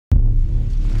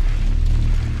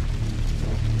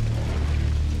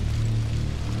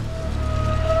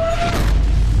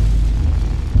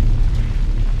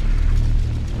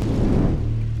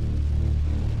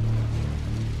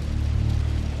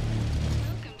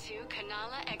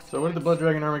So what did the Blood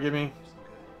Dragon armor give me?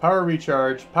 Power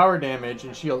recharge, power damage,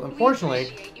 and shield. Unfortunately,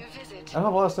 I don't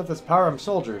have a lot of stuff that's power. I'm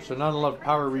soldier, so not a lot of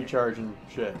power recharge and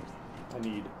shit I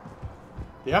need.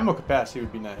 The ammo capacity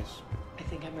would be nice. I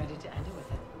think I'm ready to end it with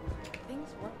him.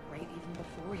 Things weren't great even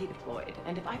before he deployed,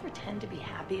 and if I pretend to be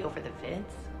happy over the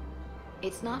vids...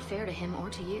 It's not fair to him or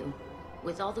to you.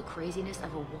 With all the craziness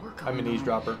of a war going on, I'm an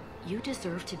eavesdropper. You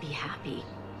deserve to be happy.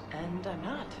 And I'm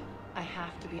not. I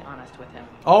have to be honest with him.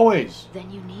 Always. Then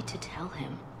you need to tell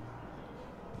him.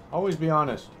 Always be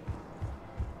honest.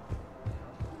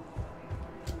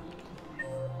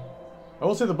 I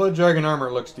will say the Blood Dragon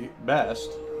armor looks the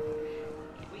best.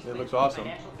 It looks awesome.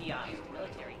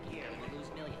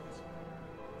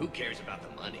 Who cares about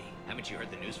the money? Haven't you heard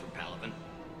the news from Palaven?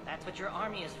 That's what your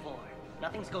army is for.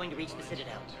 Nothing's going to reach the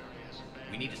Citadel.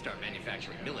 We need to start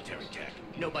manufacturing military tech.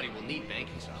 Nobody will need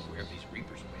banking software if these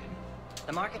Reapers win.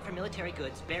 The market for military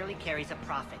goods barely carries a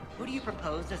profit. Who do you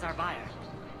propose as our buyer?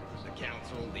 The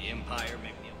Council, the Empire,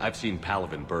 maybe the... I've seen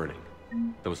Palaven burning.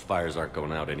 Those fires aren't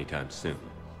going out anytime soon.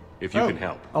 If you can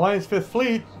help. Alliance 5th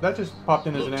Fleet, that just popped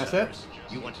in as an Look, asset. Cyrus,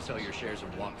 you want to sell your shares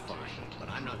and walk fine, but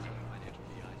I'm not doing financial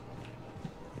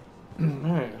PI.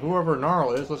 Alright, whoever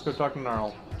Gnarl is, let's go talk to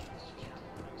Gnarl.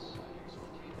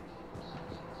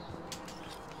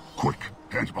 Quick,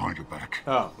 hands behind your back.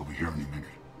 Oh. We'll be here any minute.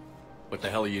 What the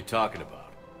hell are you talking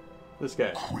about? This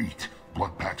guy. Crete,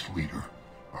 Bloodpack's leader.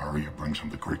 Arya brings him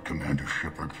the great commander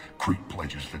Shepard. Crete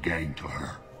pledges the gang to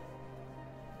her.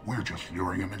 We're just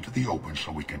luring him into the open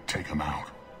so we can take him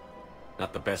out.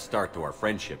 Not the best start to our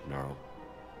friendship, Gnarl.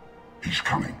 He's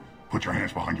coming. Put your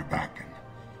hands behind your back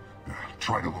and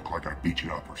try to look like I beat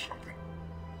you up or something.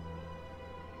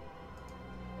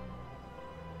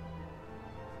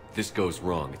 If this goes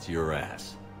wrong, it's your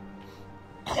ass.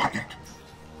 Quiet.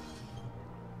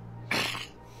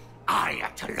 Arya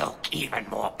to look even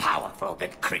more powerful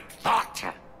than Crete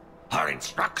thought. Her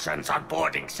instructions on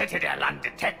boarding Citadel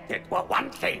undetected were one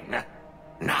thing.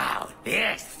 Now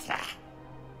this.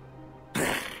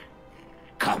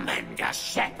 Commander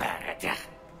Shepard,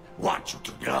 want you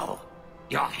to know,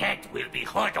 your head will be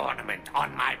hood ornament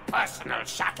on my personal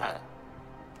shuttle.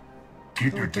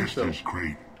 Keep your distance,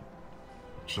 Crete.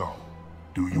 So,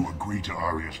 do you agree to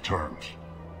Arya's terms?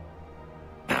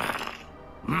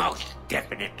 Most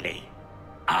definitely.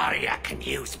 Arya can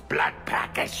use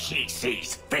Bloodpack as she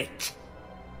sees fit.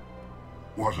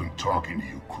 Wasn't talking to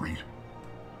you, Crete.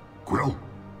 Quill?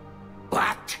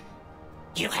 What?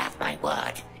 You have my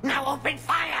word. Now open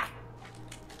fire!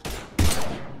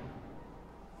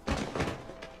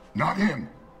 Not him.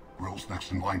 Grill's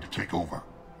next in line to take over.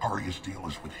 Arya's deal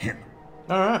is with him.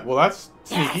 Alright, well that's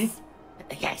sneaky.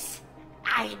 Yes.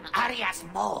 I'm Arya's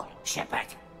mole, Shepard.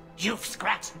 You've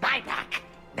scratched my back.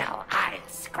 Now I'll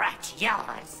scratch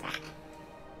yours.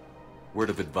 Word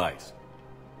of advice.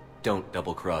 Don't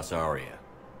double-cross Arya.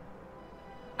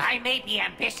 I may be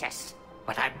ambitious,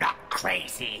 but I'm not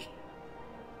crazy.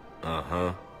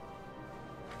 Uh-huh.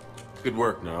 Good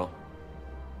work, Gnarl.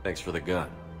 Thanks for the gun.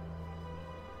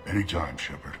 Anytime,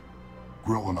 Shepard.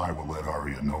 Grill and I will let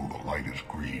Arya know the light is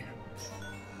green.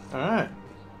 Alright.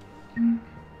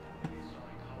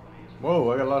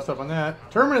 Whoa, I got a lot of stuff on that.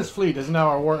 Terminus Fleet is now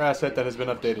our war asset that has been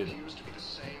updated.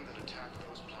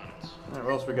 Alright,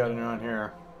 what else we got in around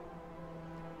here?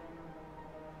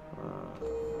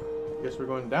 Guess we're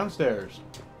going downstairs.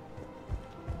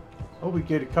 Oh, we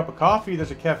get a cup of coffee.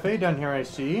 There's a cafe down here, I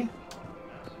see.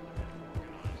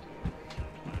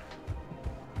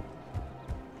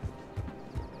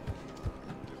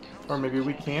 Or maybe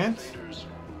we can't.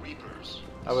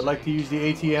 I would like to use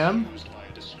the ATM.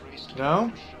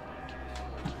 No?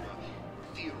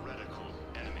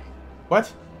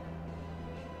 What?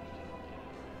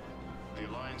 The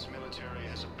Alliance military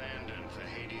has abandoned the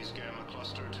Hades Gamma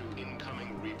cluster to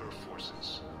incoming Reaper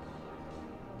forces.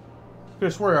 I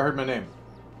could swear I heard my name.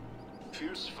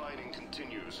 Fierce fighting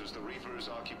continues as the Reapers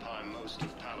occupy most of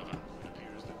Palaven. It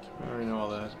appears that... I already know all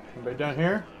that. Anybody down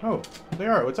here? Oh, they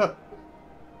are. What's up?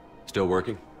 Still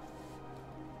working?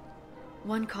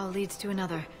 One call leads to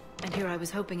another, and here I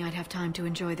was hoping I'd have time to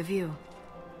enjoy the view.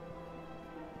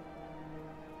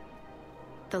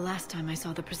 The last time I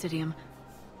saw the Presidium,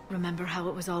 remember how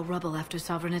it was all rubble after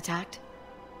Sovereign attacked?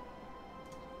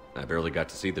 I barely got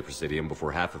to see the Presidium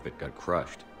before half of it got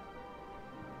crushed.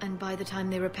 And by the time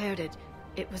they repaired it,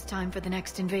 it was time for the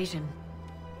next invasion.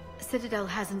 Citadel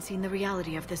hasn't seen the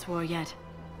reality of this war yet.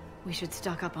 We should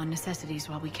stock up on necessities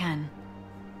while we can.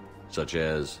 Such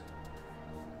as?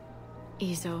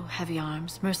 EZO, heavy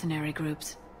arms, mercenary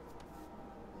groups.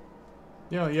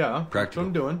 Yeah. Practical. That's what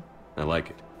I'm doing. I like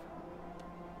it.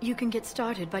 You can get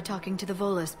started by talking to the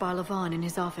Volus Barlavon in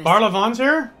his office. Barlavon's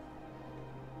here?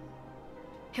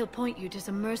 He'll point you to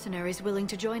some mercenaries willing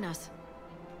to join us.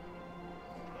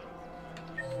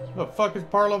 The fuck is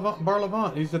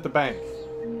Barlavon? He's at the bank.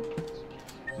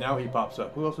 Now he pops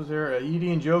up. Who else was there?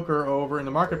 Edie and Joker over in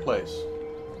the marketplace.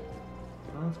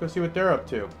 Well, let's go see what they're up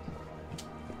to.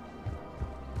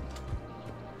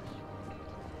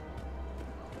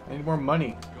 I need more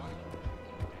money.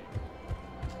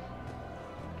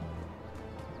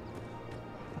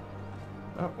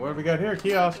 Oh, what have we got here?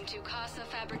 Kiosk. Welcome to Casa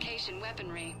Fabrication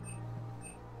Weaponry.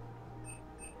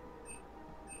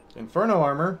 Inferno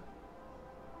armor.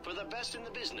 For the best in the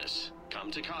business,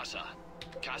 come to Casa.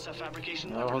 Casa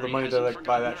Fabrication I don't have the Weaponry money to hasn't like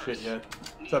buy that forgotten shit Earth.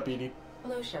 yet. What's up, Edie?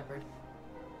 Hello, Shepard.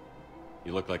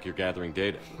 You look like you're gathering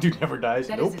data. Dude never dies.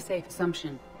 That Nope. is a safe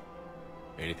assumption.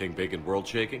 Anything big and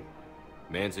world-shaking?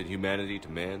 Man's inhumanity to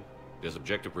man? Does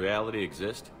objective reality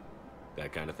exist?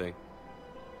 That kind of thing?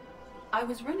 I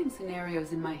was running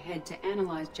scenarios in my head to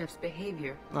analyze Jeff's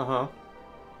behavior. Uh-huh.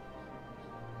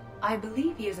 I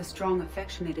believe he has a strong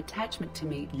affectionate attachment to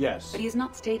me. Yes. But he has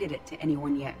not stated it to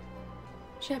anyone yet.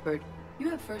 Shepard, you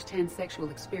have first-hand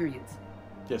sexual experience.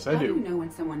 Yes, I How do. do you know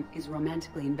when someone is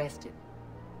romantically invested?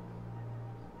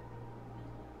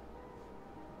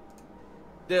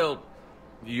 They'll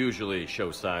usually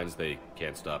show signs they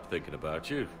can't stop thinking about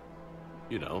you.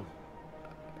 You know,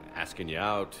 asking you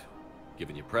out,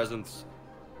 giving you presents,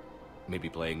 maybe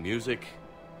playing music.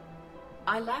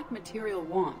 I lack material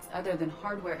wants other than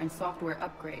hardware and software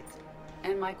upgrades,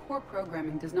 and my core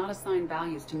programming does not assign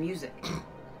values to music.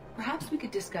 Perhaps we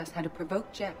could discuss how to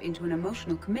provoke Jeff into an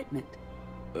emotional commitment.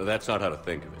 That's not how to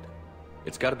think of it.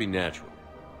 It's got to be natural.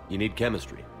 You need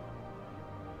chemistry.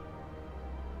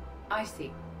 I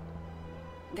see.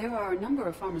 There are a number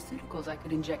of pharmaceuticals I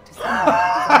could inject to stimulate the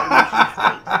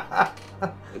desired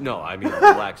emotional state. No, I mean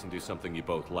relax and do something you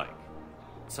both like.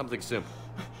 Something simple.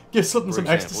 Give something For some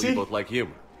example, ecstasy. you both like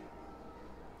humor.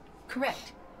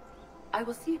 Correct. I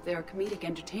will see if there are comedic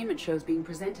entertainment shows being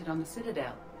presented on the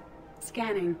Citadel.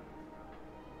 Scanning.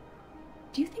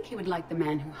 Do you think he would like The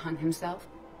Man Who Hung Himself?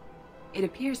 It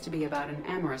appears to be about an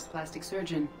amorous plastic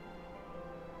surgeon.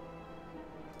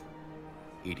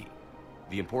 Edie,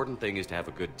 the important thing is to have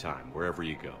a good time wherever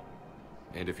you go.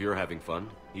 And if you're having fun,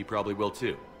 he probably will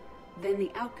too. Then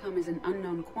the outcome is an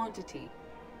unknown quantity.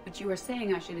 But you are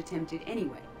saying I should attempt it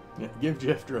anyway. Yeah, give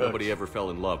Jeff drugs. Nobody ever fell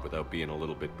in love without being a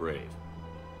little bit brave.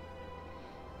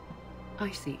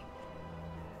 I see.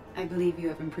 I believe you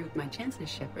have improved my chances,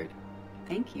 Shepard.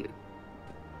 Thank you.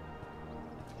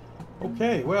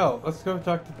 Okay, well, let's go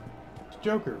talk to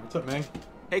Joker. What's up, man?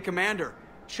 Hey, Commander,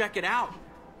 check it out.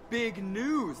 Big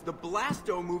news! The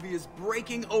Blasto movie is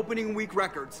breaking opening week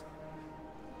records.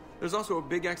 There's also a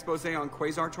big expose on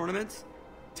Quasar tournaments,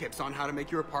 tips on how to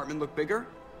make your apartment look bigger,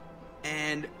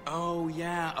 and, oh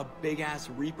yeah, a big-ass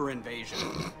Reaper invasion.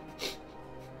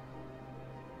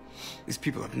 These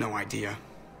people have no idea.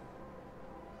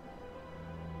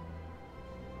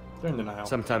 They're in denial.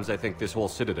 Sometimes I think this whole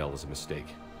Citadel is a mistake.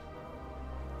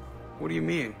 What do you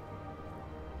mean?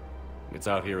 It's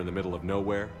out here in the middle of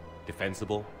nowhere,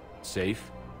 defensible,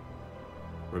 safe.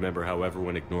 Remember how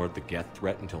everyone ignored the Geth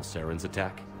threat until Saren's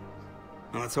attack?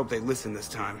 Well, let's hope they listen this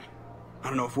time. I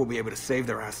don't know if we'll be able to save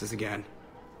their asses again.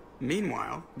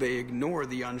 Meanwhile, they ignore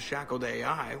the unshackled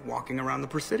AI walking around the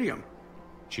Presidium.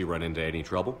 She run into any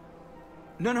trouble?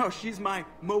 No, she's my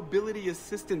mobility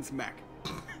assistance mech.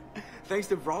 Thanks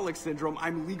to Vralik syndrome,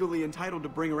 I'm legally entitled to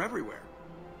bring her everywhere.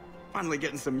 Finally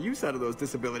getting some use out of those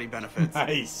disability benefits.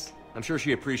 Nice. I'm sure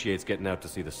she appreciates getting out to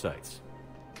see the sights.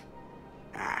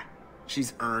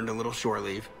 She's earned a little shore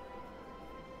leave.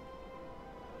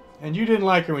 And you didn't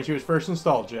like her when she was first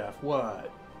installed, Jeff.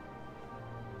 What?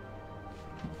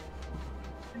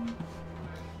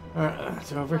 Alright,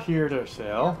 it's over here to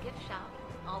sell. Gift shop.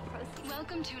 All proceeds.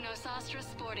 Welcome to Nosastra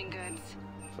Sporting Goods.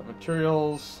 Some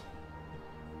materials.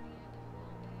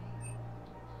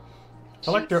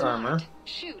 Collector Shoot armor. smart.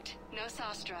 Shoot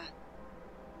Nosastra.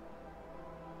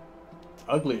 It's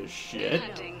ugly as shit.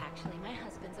 Hunting. Actually, my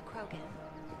husband's a Krogan.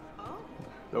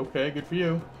 Okay, good for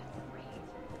you.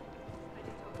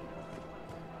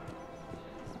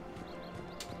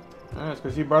 Alright, let's go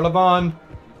see Barlavon.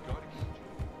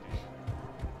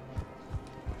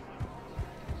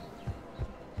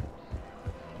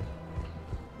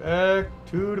 Back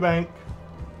to the bank.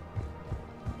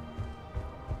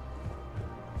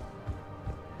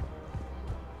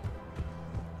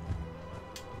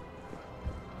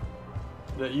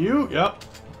 Is that you? Yep.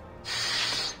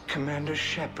 Commander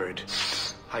Shepard,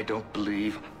 I don't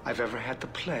believe I've ever had the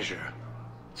pleasure.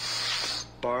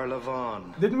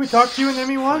 Barlavon. Didn't we talk to you in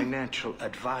ME1? Financial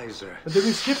advisor. Or did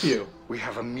we skip you? We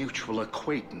have a mutual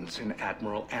acquaintance in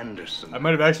Admiral Anderson. I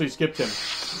might have actually skipped him.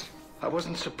 I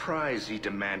wasn't surprised he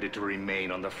demanded to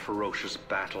remain on the ferocious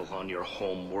battle on your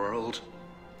home world.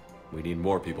 We need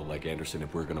more people like Anderson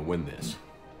if we're gonna win this.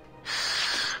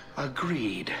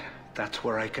 Agreed. That's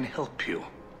where I can help you.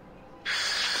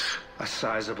 A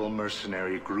sizable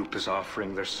mercenary group is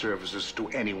offering their services to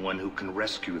anyone who can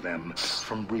rescue them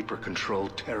from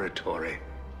Reaper-controlled territory.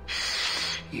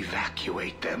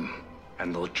 Evacuate them,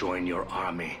 and they'll join your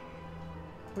army.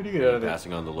 What do you get out of this?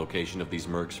 Passing on the location of these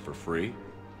mercs for free?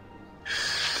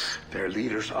 Their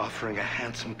leader's offering a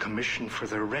handsome commission for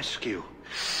their rescue.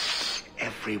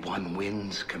 Everyone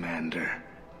wins, Commander.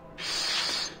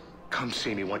 Come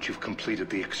see me once you've completed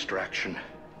the extraction.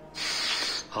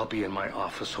 I'll be in my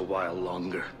office a while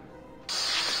longer.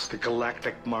 The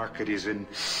galactic market is in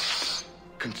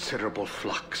considerable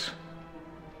flux.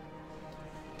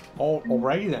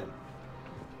 Alrighty then.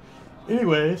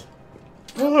 Anyways.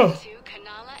 Welcome to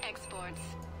Kanala Exports.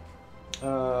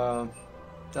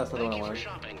 That's not what I Thank you for wanted.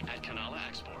 shopping at Kanala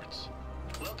Exports.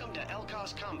 Welcome to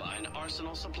Elkos Combine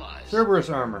Arsenal Supplies. Cerberus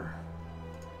armor.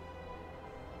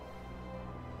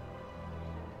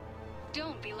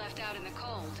 Don't be left out in the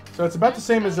cold. So it's about the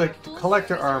same as like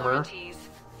collector armor.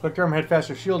 Collector armor had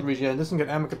faster shield regen. This one got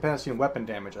ammo capacity and weapon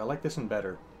damage. I like this one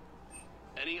better.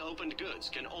 Any opened goods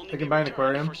can only I can be buy an returned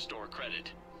aquarium. for store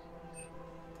credit.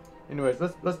 Anyways,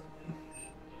 let's.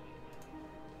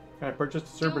 Can I purchase the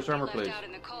Cerberus armor, please?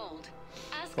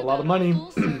 It's a lot of money.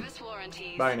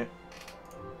 Buying it.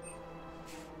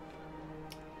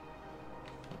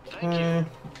 Okay.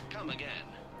 Come again.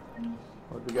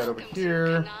 What do we got over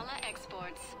here?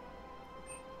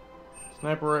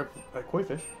 Sniper rifle. Koi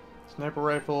fish. Sniper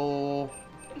rifle.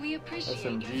 We appreciate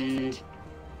SMG.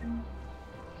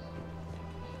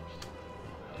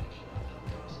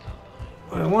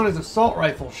 What I want is assault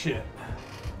rifle shit.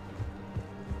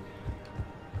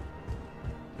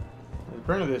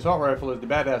 Apparently the assault rifle is the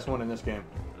badass one in this game.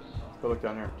 Let's go look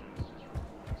down here.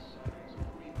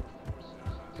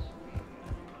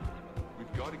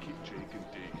 We've got to keep Jake and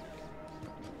Dave.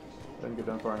 Didn't get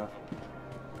done far enough.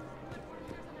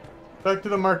 Back to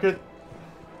the market.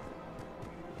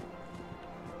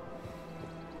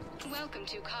 Welcome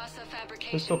to Casa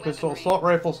Fabrication Pistol, assault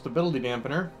rifle, stability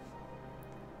dampener.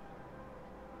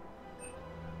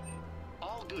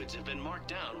 All goods have been marked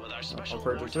down with our I'll special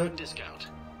purchase wartime it. discount.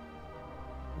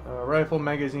 Rifle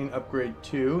magazine upgrade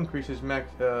 2 increases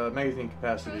magazine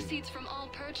capacity. Proceeds from all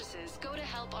purchases go to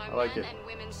help our I like men it. and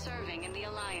women serving in the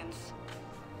Alliance.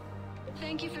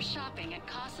 Thank you for shopping at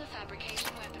Casa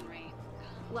Fabrication Weaponry.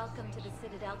 Welcome to the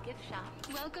Citadel gift shop.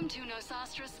 Welcome to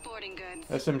Nosastra Sporting Goods.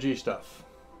 SMG stuff.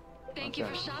 Thank you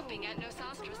Okay. for shopping at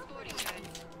Nosastra Sporting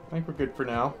Goods. I think we're good for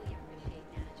now.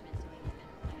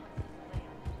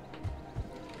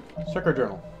 Check our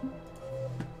journal.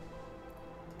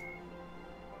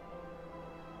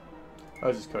 Oh,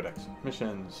 this is Codex.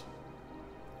 Missions.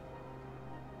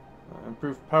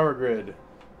 Improved power grid.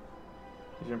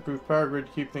 Use an improved power grid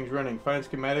to keep things running. Find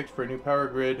schematics for a new power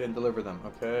grid and deliver them.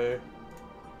 Okay.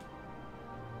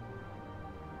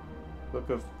 Book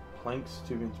of planks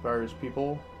to inspire his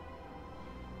people.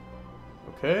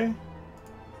 Okay.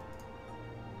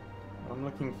 I'm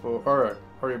looking for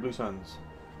Aria Blue Suns.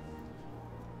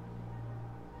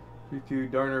 To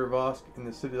Darner Vosk in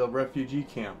the Citadel refugee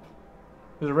camp.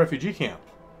 There's a refugee camp.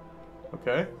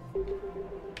 Okay.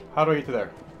 How do I get to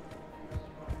there?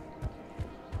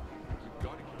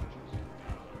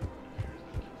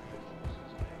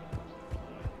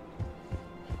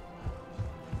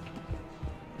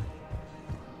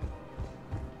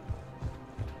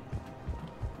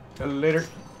 Later.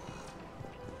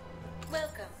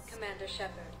 Welcome, Commander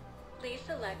Shepard. Please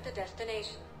select a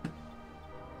destination.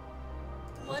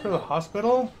 Let's go to the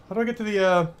hospital? How do I get to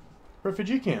the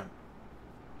refugee camp?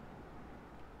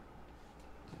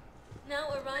 Now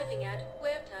arriving at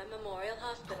Huerta Memorial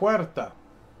Hospital. Huerta.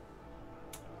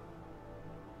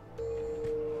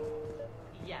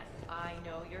 Yes, I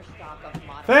know your stock of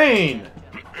modern... Thane!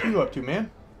 What are you up to,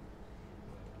 man?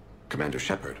 Commander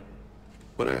Shepard.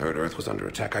 When I heard Earth was under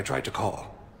attack, I tried to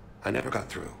call. I never got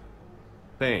through.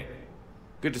 Thane,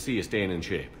 good to see you staying in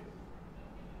shape.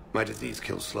 My disease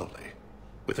kills slowly.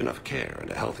 With enough care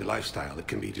and a healthy lifestyle, it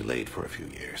can be delayed for a few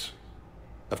years.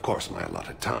 Of course, my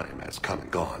allotted time has come and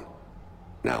gone.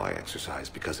 Now I exercise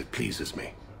because it pleases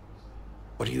me.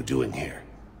 What are you doing here?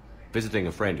 Visiting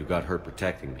a friend who got hurt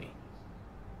protecting me.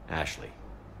 Ashley.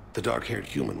 The dark-haired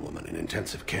human woman in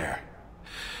intensive care.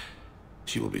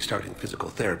 She will be starting physical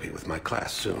therapy with my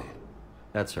class soon.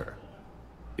 That's her.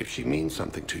 If she means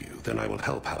something to you, then I will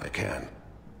help how I can.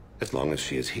 As long as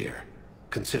she is here,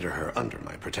 consider her under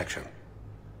my protection.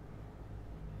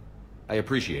 I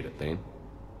appreciate it, Thane.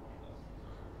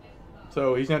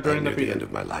 So he's not joining I'm near the the end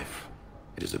of my life.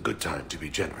 It is a good time to be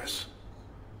generous.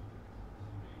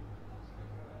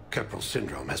 Keppel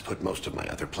syndrome has put most of my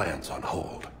other plans on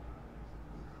hold.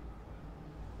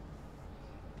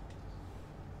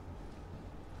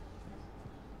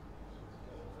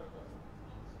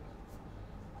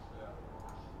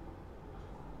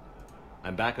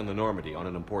 I'm back on the Normandy on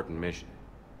an important mission.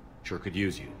 Sure could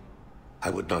use you. I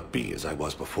would not be as I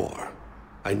was before.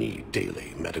 I need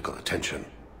daily medical attention.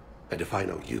 And if I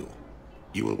know you,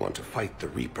 you will want to fight the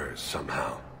Reapers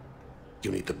somehow.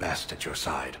 You need the best at your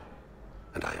side,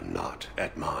 and I am not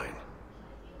at mine.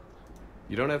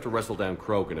 You don't have to wrestle down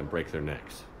Krogan and break their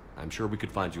necks. I'm sure we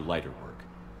could find you lighter work.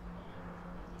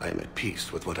 I am at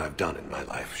peace with what I've done in my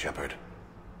life, Shepard.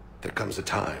 There comes a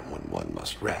time when one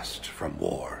must rest from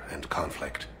war and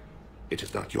conflict. It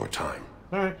is not your time,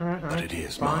 all right. but it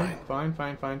is fine, mine.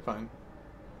 Fine.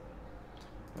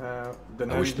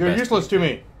 Then I wish the you're best useless to to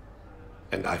me.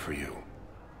 And I for you.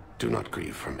 Do not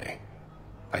grieve for me.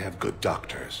 I have good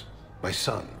doctors. My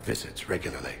son visits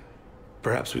regularly.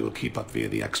 Perhaps we will keep up via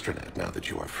the extranet now that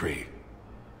you are free.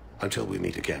 Until we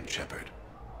meet again, Shepard.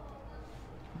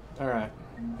 All right.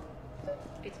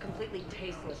 It's completely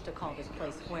tasteless to call this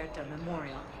place Huerta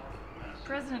Memorial.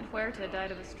 President Huerta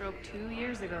died of a stroke 2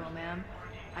 years ago, ma'am.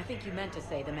 I think you meant to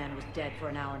say the man was dead for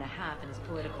an hour and a half and his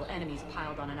political enemies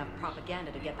piled on enough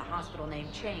propaganda to get the hospital name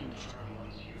changed.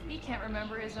 He can't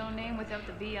remember his own name without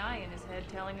the VI in his head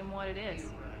telling him what it is.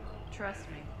 Trust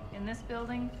me, in this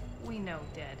building, we know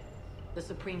dead. The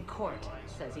Supreme Court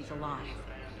says he's alive.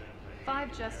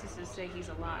 5 justices say he's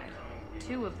alive.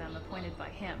 2 of them appointed by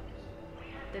him.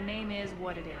 The name is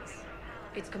what it is.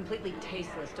 It's completely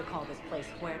tasteless to call this place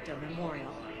Huerta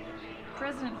Memorial.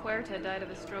 President Huerta died of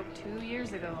a stroke 2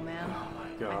 years ago, ma'am.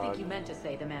 I think you meant to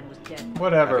say the man was dead.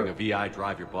 Whatever. Having a VI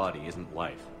drive your body isn't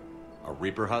life. Are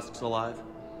Reaper husks alive?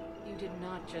 You did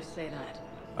not just say that.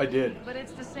 I did. But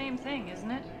it's the same thing,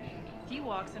 isn't it? He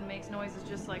walks and makes noises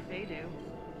just like they do.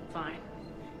 Fine.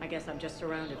 I guess I'm just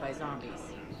surrounded by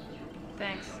zombies.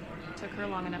 Thanks. Took her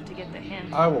long enough to get the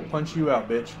hint. I will punch you out,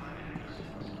 bitch.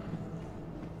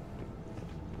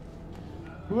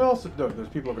 Who else? No, there's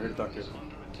people over here to talk to.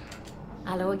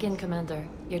 Hello again, Commander.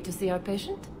 Here to see our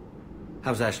patient?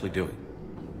 How's Ashley doing?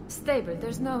 Stable.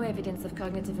 There's no evidence of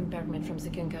cognitive impairment from the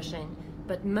concussion,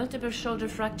 but multiple shoulder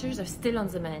fractures are still on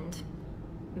the mend.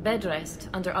 Bed rest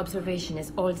under observation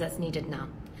is all that's needed now.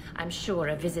 I'm sure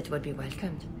a visit would be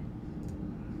welcomed.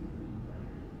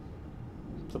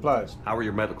 Supplies. How are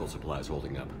your medical supplies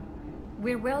holding up?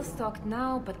 We're well stocked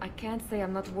now, but I can't say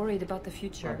I'm not worried about the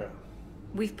future. Okay.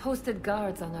 We've posted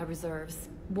guards on our reserves.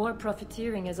 War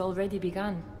profiteering has already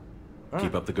begun.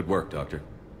 Keep up the good work, Doctor.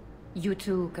 You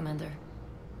too, Commander.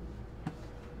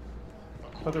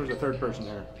 I thought there was a third person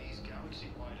here.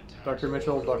 Dr.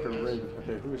 Mitchell, Dr. Raven.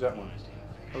 Okay, who is that one?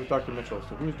 That was Dr. Mitchell.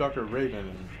 So who's Dr. Raven?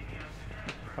 And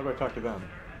how do I talk to them?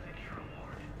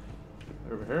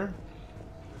 Over here?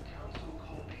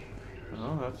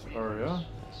 Oh, that's Aria.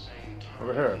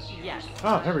 Over here. Yes.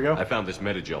 Oh, here we go. I found this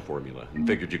Metagel formula and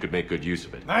figured you could make good use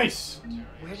of it. Nice!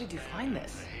 Where did you find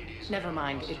this? Never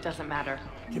mind, it doesn't matter.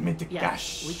 Give me the Yes,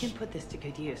 cash. we can put this to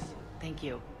good use. Thank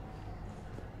you.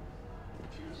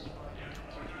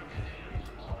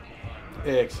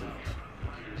 Excellent.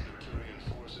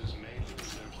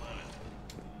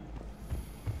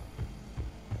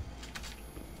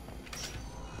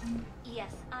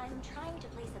 Yes, I'm trying to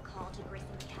place a call to Grissom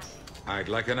Academy. I'd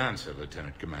like an answer,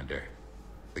 Lieutenant Commander.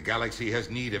 The galaxy has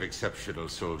need of exceptional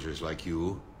soldiers like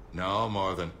you, now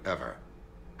more than ever.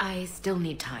 I still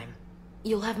need time.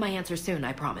 You'll have my answer soon,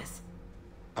 I promise.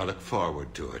 I look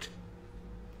forward to it.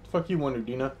 Fuck you, one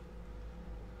Udina.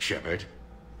 Shepard.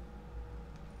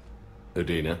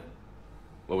 Udina?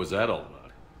 What was that all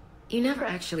about? You never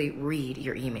actually read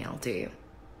your email, do you?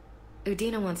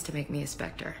 Udina wants to make me a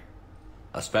Spectre.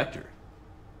 A Spectre?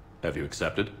 Have you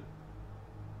accepted?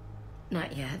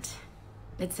 Not yet.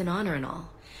 It's an honor and all.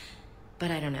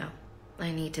 But I don't know.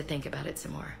 I need to think about it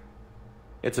some more.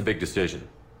 It's a big decision.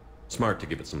 Smart to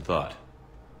give it some thought.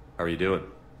 How are you doing?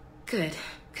 Good,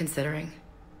 considering.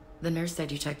 The nurse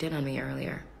said you checked in on me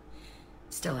earlier.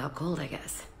 Still out cold, I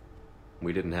guess.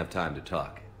 We didn't have time to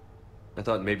talk. I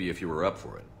thought maybe if you were up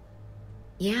for it.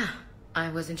 Yeah, I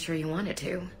wasn't sure you wanted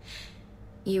to.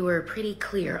 You were pretty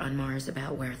clear on Mars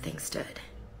about where things stood.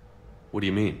 What do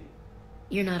you mean?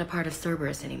 You're not a part of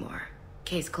Cerberus anymore.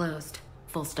 Case closed.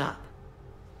 Full stop.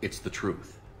 It's the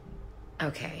truth.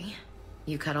 Okay.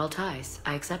 You cut all ties.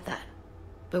 I accept that.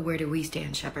 But where do we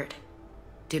stand, Shepard?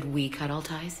 Did we cut all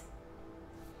ties?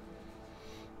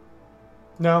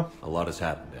 No. A lot has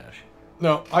happened, Ash.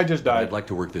 No, I just died. I'd like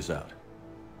to work this out.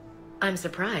 I'm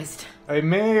surprised. I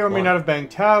may or may not have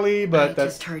banged Tali, but I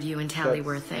just heard you and Tali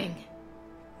were a thing.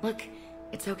 Look,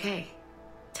 it's okay.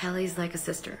 Tali's like a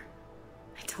sister.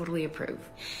 I totally approve.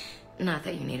 Not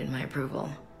that you needed my approval.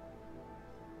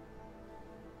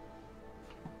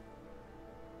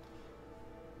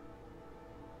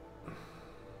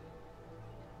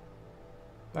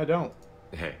 I don't.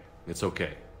 Hey, it's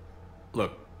okay.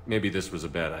 Look, maybe this was a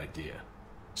bad idea.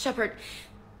 Shepard,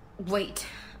 wait.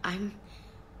 I'm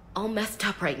all messed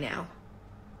up right now.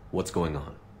 What's going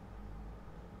on?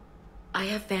 I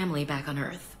have family back on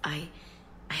Earth. I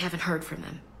haven't heard from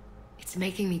them. It's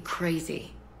making me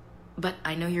crazy. But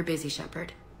I know you're busy,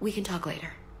 Shepard. We can talk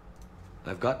later.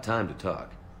 I've got time to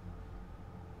talk.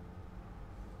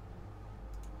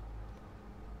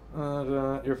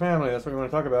 Your family, that's what we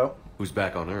want to talk about. Who's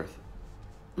back on Earth?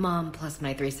 Mom plus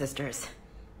my 3 sisters.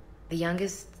 The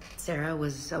youngest, Sarah,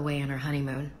 was away on her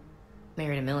honeymoon.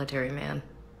 Married a military man,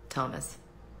 Thomas.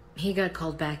 He got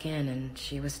called back in and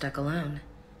she was stuck alone.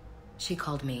 She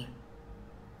called me.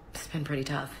 It's been pretty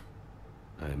tough.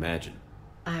 I imagine.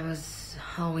 I was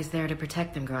always there to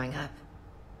protect them growing up.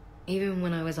 Even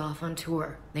when I was off on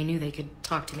tour, they knew they could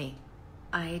talk to me.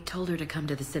 I told her to come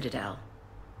to the Citadel.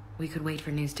 We could wait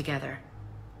for news together.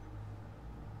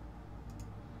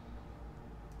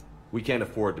 We can't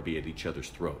afford to be at each other's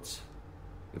throats.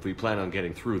 If we plan on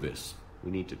getting through this,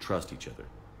 we need to trust each other.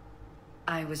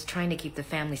 I was trying to keep the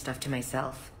family stuff to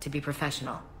myself, to be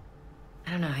professional.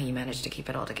 I don't know how you managed to keep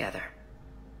it all together.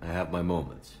 I have my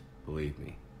moments, believe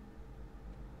me.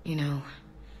 You know,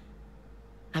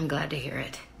 I'm glad to hear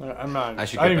it. I'm not. I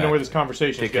don't even know where this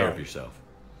conversation is going. Take care of yourself.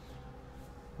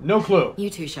 No clue. You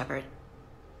too, Shepard.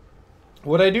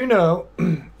 What I do know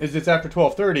is it's after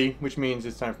 12:30, which means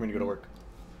it's time for me to go to work.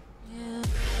 Yeah.